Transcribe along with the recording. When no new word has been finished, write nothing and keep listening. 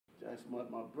ask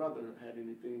my brother had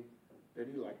anything that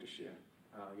he'd like to share.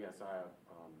 Yes, I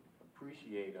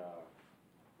appreciate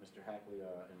Mr. Hackley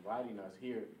inviting us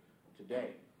here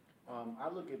today. I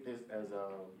look at this as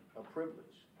a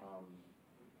privilege.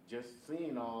 Just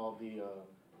seeing all the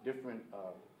different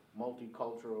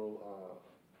multicultural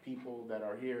people that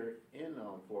are here in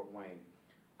Fort Wayne.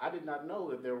 I did not know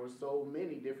that there were so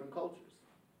many different cultures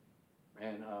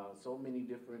and so many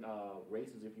different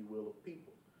races, if you will, of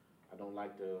people. I don't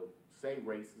like to say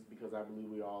races because I believe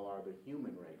we all are the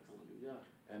human race. Yeah.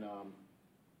 And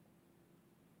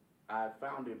I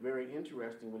found it very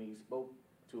interesting when he spoke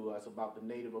to us about the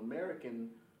Native American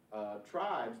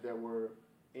tribes that were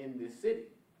in this city.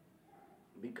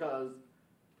 Because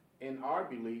in our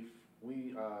belief,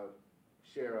 we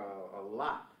share a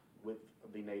lot with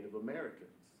the Native Americans.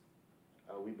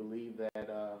 We believe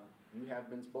that you have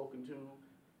been spoken to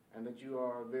and that you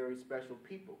are a very special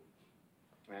people.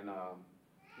 And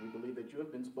we believe that you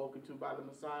have been spoken to by the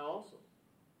Messiah also.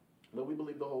 But we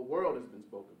believe the whole world has been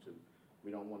spoken to.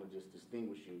 We don't want to just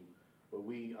distinguish you. But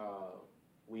we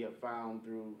have found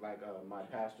through, like my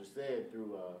pastor said,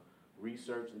 through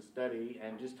research and study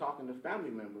and just talking to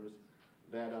family members,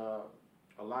 that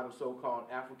a lot of so-called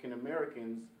African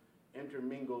Americans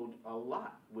intermingled a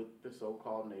lot with the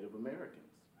so-called Native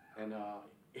Americans. And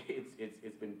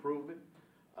it's been proven.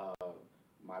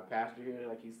 My pastor here,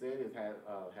 like he said,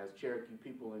 has Cherokee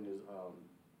people in his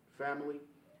family.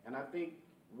 And I think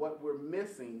what we're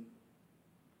missing,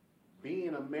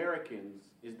 being Americans,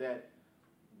 is that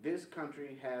this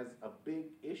country has a big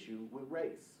issue with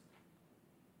race,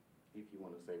 if you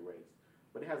want to say race.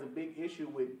 But it has a big issue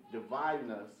with dividing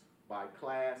us by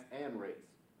class and race.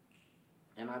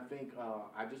 And I think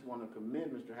I just want to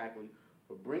commend Mr. Hackley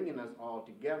for bringing us all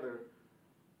together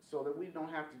so that we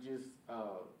don't have to just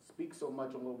speak so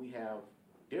much on what we have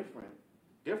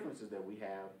differences that we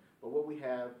have, but what we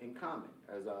have in common.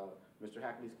 As Mr.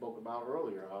 Hackley spoke about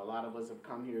earlier, a lot of us have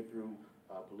come here through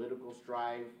political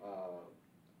strife,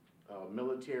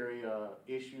 military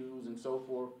issues, and so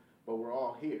forth, but we're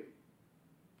all here.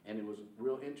 And it was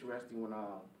real interesting when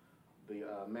the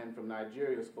man from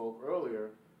Nigeria spoke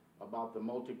earlier about the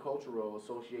multicultural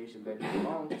association that he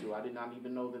belongs to. I did not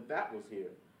even know that that was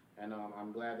here. And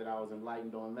I'm glad that I was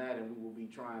enlightened on that, and we will be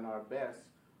trying our best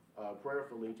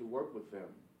prayerfully to work with them.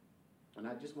 And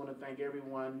I just want to thank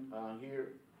everyone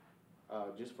here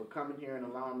just for coming here and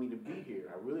allowing me to be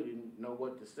here. I really didn't know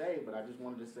what to say, but I just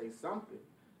wanted to say something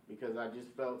because I just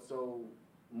felt so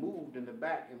moved in the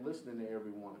back and listening to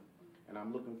everyone. And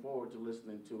I'm looking forward to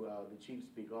listening to the Chief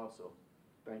speak also.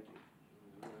 Thank you.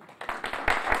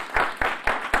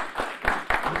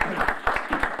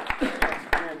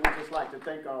 And we'd just like to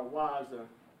thank our wives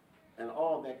and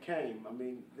all that came. I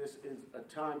mean, this is a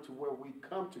time to where we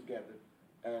come together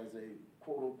as a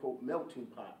quote-unquote melting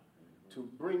pot to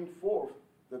bring forth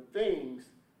the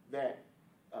things that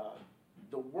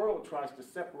the world tries to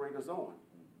separate us on.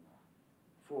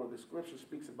 For the scripture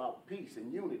speaks about peace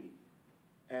and unity.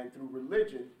 And through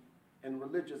religion and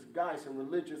religious guise and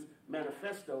religious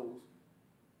manifestos,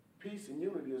 peace and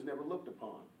unity is never looked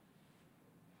upon.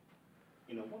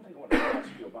 You know, one thing I want to ask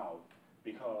you about,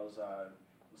 because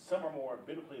some are more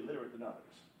biblically literate than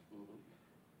others. Mm-hmm.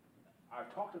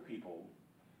 I've talked to people,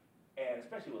 and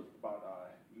especially about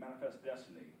manifest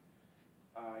destiny.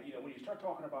 You know, when you start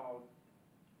talking about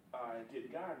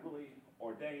did God really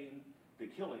ordain the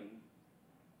killing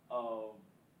of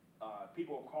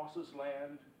people across this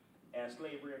land and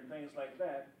slavery and things like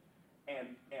that,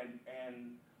 and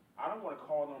I don't want to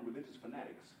call them religious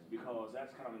fanatics because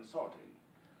that's kind of insulting.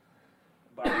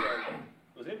 But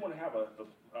does anyone have a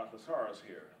thesaurus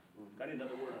here? I need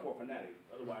another word for fanatic.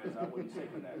 Otherwise, I wouldn't say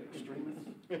fanatic.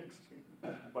 Extremist.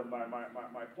 But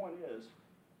my point is,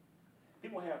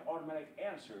 people have automatic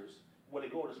answers when they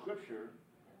go to Scripture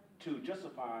to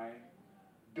justify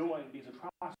doing these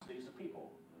atrocities to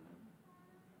people.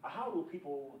 How do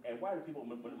people, and why do people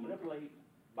manipulate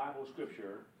Bible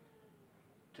Scripture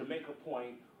to make a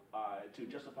point, to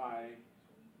justify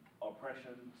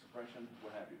oppression, suppression,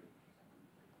 what have you?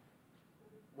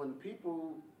 When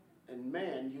people and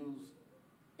man use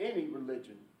any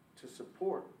religion to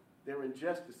support their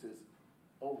injustices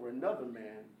over another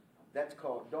man, that's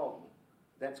called dogma.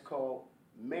 That's called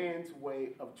man's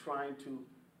way of trying to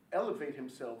elevate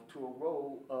himself to a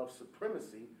role of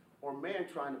supremacy, or man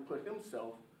trying to put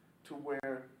himself to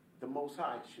where the Most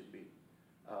High should be.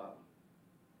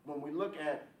 When we look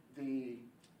at the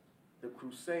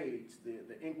Crusades,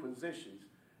 the Inquisitions,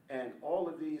 and all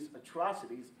of these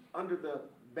atrocities under the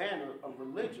banner of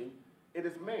religion, it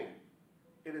is man.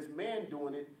 It is man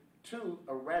doing it to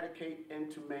eradicate and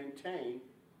to maintain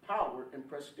power and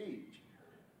prestige.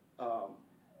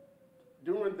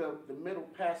 During the middle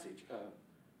passage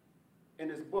in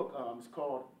his book, it's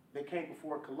called They Came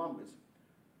Before Columbus,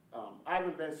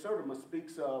 Ivan Van Sertima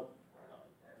speaks of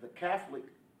the Catholic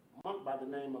monk by the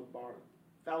name of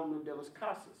Bartholomew de las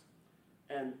Casas.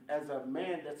 And as a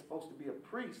man that's supposed to be a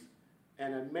priest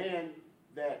and a man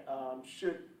that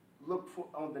should look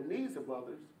on the needs of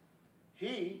others,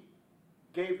 he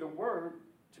gave the word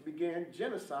to begin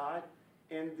genocide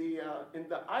in the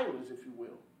islands, if you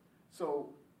will. So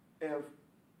if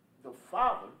the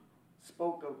Father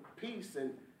spoke of peace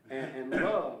and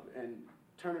love and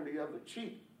turning the other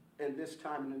cheek in this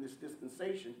time and in this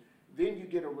dispensation, then you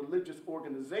get a religious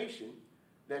organization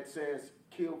that says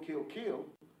kill, kill, kill,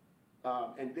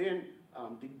 and then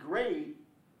degrade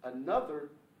another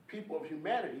people of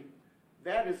humanity.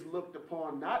 That is looked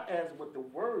upon not as what the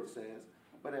word says,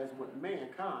 but as what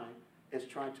mankind is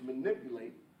trying to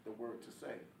manipulate the word to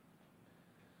say.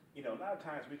 You know, a lot of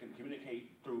times we can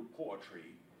communicate through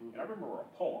poetry. And I remember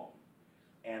a poem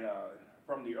and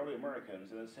from the early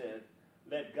Americans, and it said,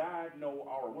 "Let God know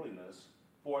our willingness,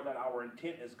 for that our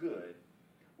intent is good.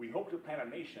 We hope to plant a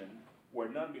nation where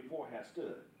none before has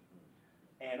stood."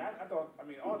 And I thought, I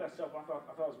mean, all that stuff I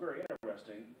thought was very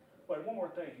interesting. But one more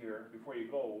thing here before you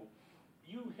go.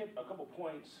 You hit a couple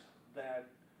points that,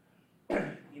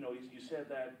 you know, you said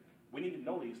that we need to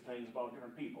know these things about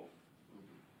different people.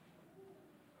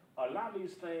 A lot of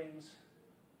these things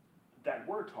that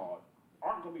we're taught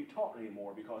aren't going to be taught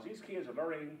anymore because these kids are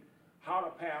learning how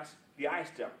to pass the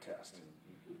I-STEP test.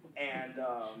 And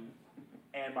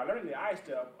by learning the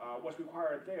I-STEP, what's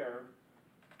required there,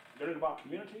 learning about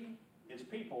community, its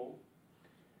people,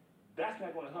 that's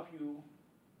not going to help you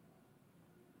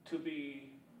to be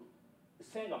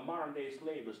saying a modern-day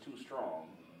slave is too strong,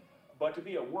 but to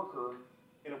be a worker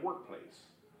in a workplace,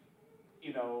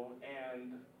 you know,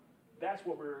 and that's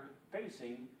what we're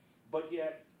facing. But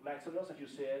yet, like something else that you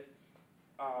said,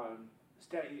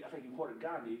 standing, I think you quoted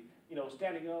Gandhi, you know,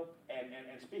 standing up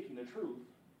and speaking the truth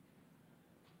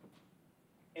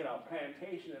in a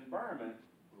plantation environment,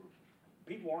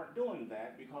 people aren't doing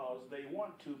that because they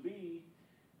want to be,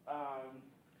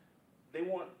 they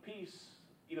want peace,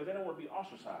 you know, they don't want to be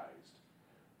ostracized.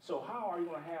 So how are you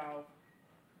going to have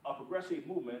a progressive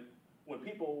movement when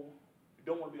people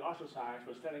don't want to be ostracized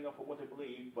for standing up for what they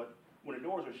believe, but when the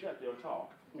doors are shut, they'll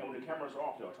talk, and when the cameras are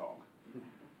off, they'll talk?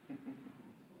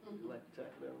 You'd like to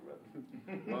tackle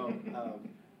that, brother? Well,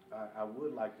 I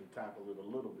would like to tackle it a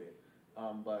little bit,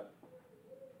 but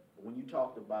when you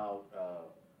talked about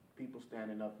people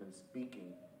standing up and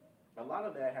speaking, a lot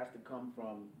of that has to come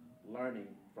from learning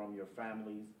from your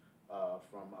families,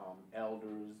 from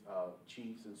elders,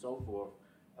 chiefs, and so forth.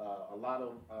 A lot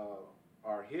of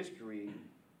our history,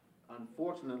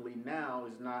 unfortunately, now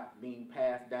is not being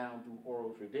passed down through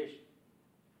oral tradition.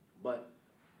 But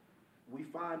we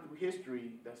find through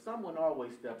history that someone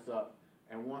always steps up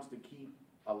and wants to keep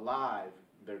alive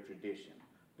their tradition,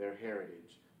 their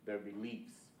heritage, their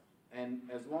beliefs. And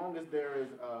as long as there is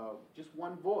just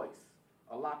one voice,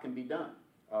 a lot can be done.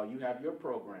 You have your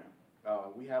program.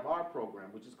 We have our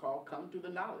program, which is called Come to the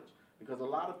Knowledge, because a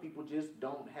lot of people just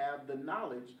don't have the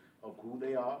knowledge of who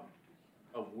they are,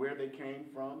 of where they came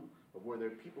from, of where their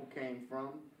people came from,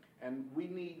 and we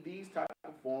need these type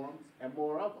of forums and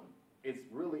more of them. It's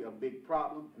really a big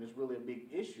problem, and it's really a big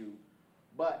issue,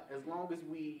 but as long as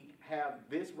we have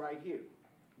this right here,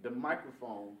 the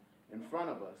microphone in front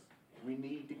of us, we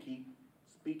need to keep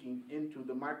speaking into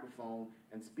the microphone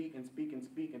and speak and speak and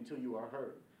speak until you are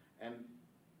heard. And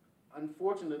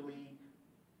unfortunately,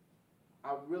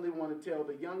 I really want to tell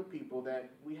the young people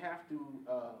that we have to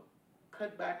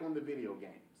cut back on the video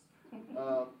games,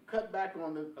 cut back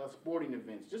on the sporting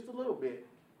events just a little bit,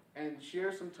 and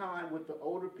share some time with the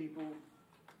older people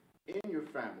in your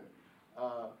family.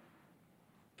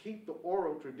 Keep the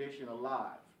oral tradition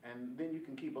alive, and then you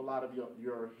can keep a lot of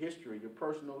your history, your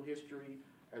personal history,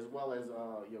 as well as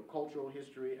your cultural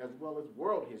history, as well as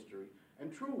world history,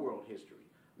 and true world history.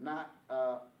 Not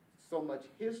so much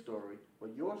his story,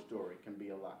 but your story can be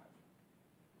alive.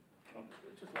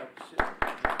 Just like to share.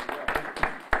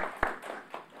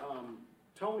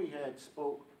 Tony had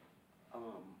spoke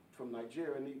from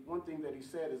Nigeria, and one thing that he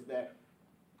said is that,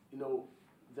 you know,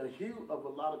 the hue of a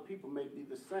lot of people may be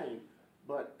the same,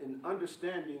 but in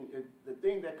understanding it, the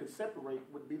thing that could separate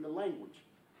would be the language.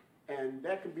 And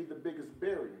that could be the biggest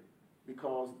barrier,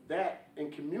 because that, in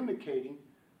communicating,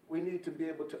 we need to be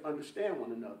able to understand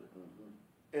one another. Mm-hmm.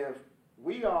 If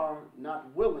we are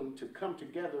not willing to come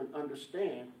together and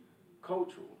understand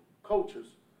cultures,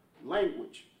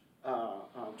 language,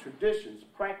 traditions,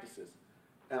 practices,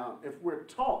 if we're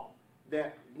taught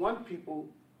that one people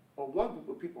or one group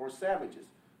of people are savages,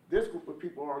 this group of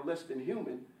people are less than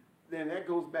human, then that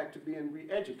goes back to being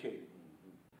re-educated.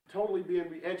 Totally being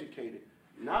re-educated,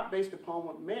 not based upon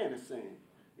what man is saying.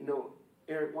 You know,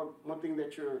 Eric, one thing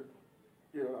that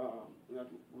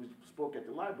we spoke at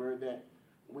the library, that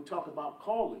when we talk about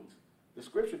callings, the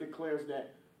scripture declares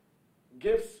that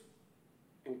gifts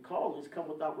and callings come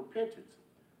without repentance.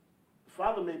 The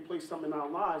Father may place something in our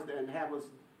lives and have us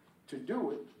to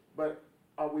do it, but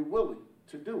are we willing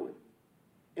to do it?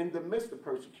 In the midst of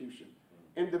persecution,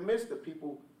 in the midst of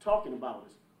people talking about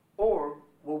us, or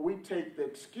will we take the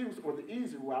excuse or the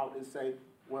easy route and say,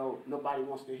 well, nobody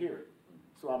wants to hear it,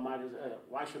 so I might as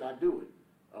why should I do it?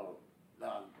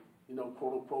 You know,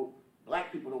 quote unquote,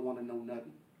 black people don't want to know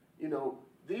nothing. You know,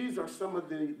 these are some of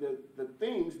the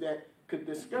things that could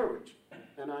discourage,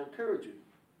 and I encourage you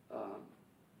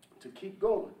to keep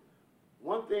going.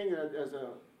 One thing, I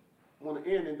want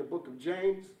to end in the book of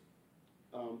James,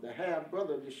 the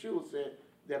half-brother of Yeshua said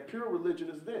that pure religion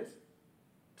is this: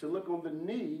 to look on the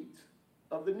needs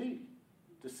of the needy,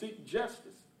 to seek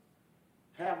justice,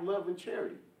 have love and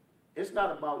charity. It's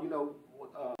not about, you know,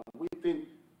 we think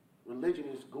religion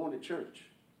is going to church.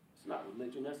 It's not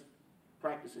religion, that's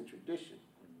practice and tradition.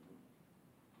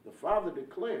 The Father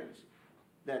declares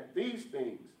that these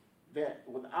things, that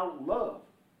without love,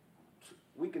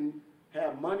 we can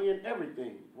have money and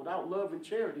everything. Without love and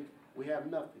charity, we have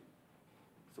nothing.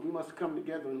 So we must come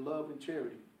together in love and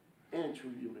charity and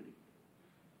true unity.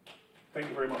 Thank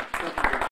you very much. Thank you.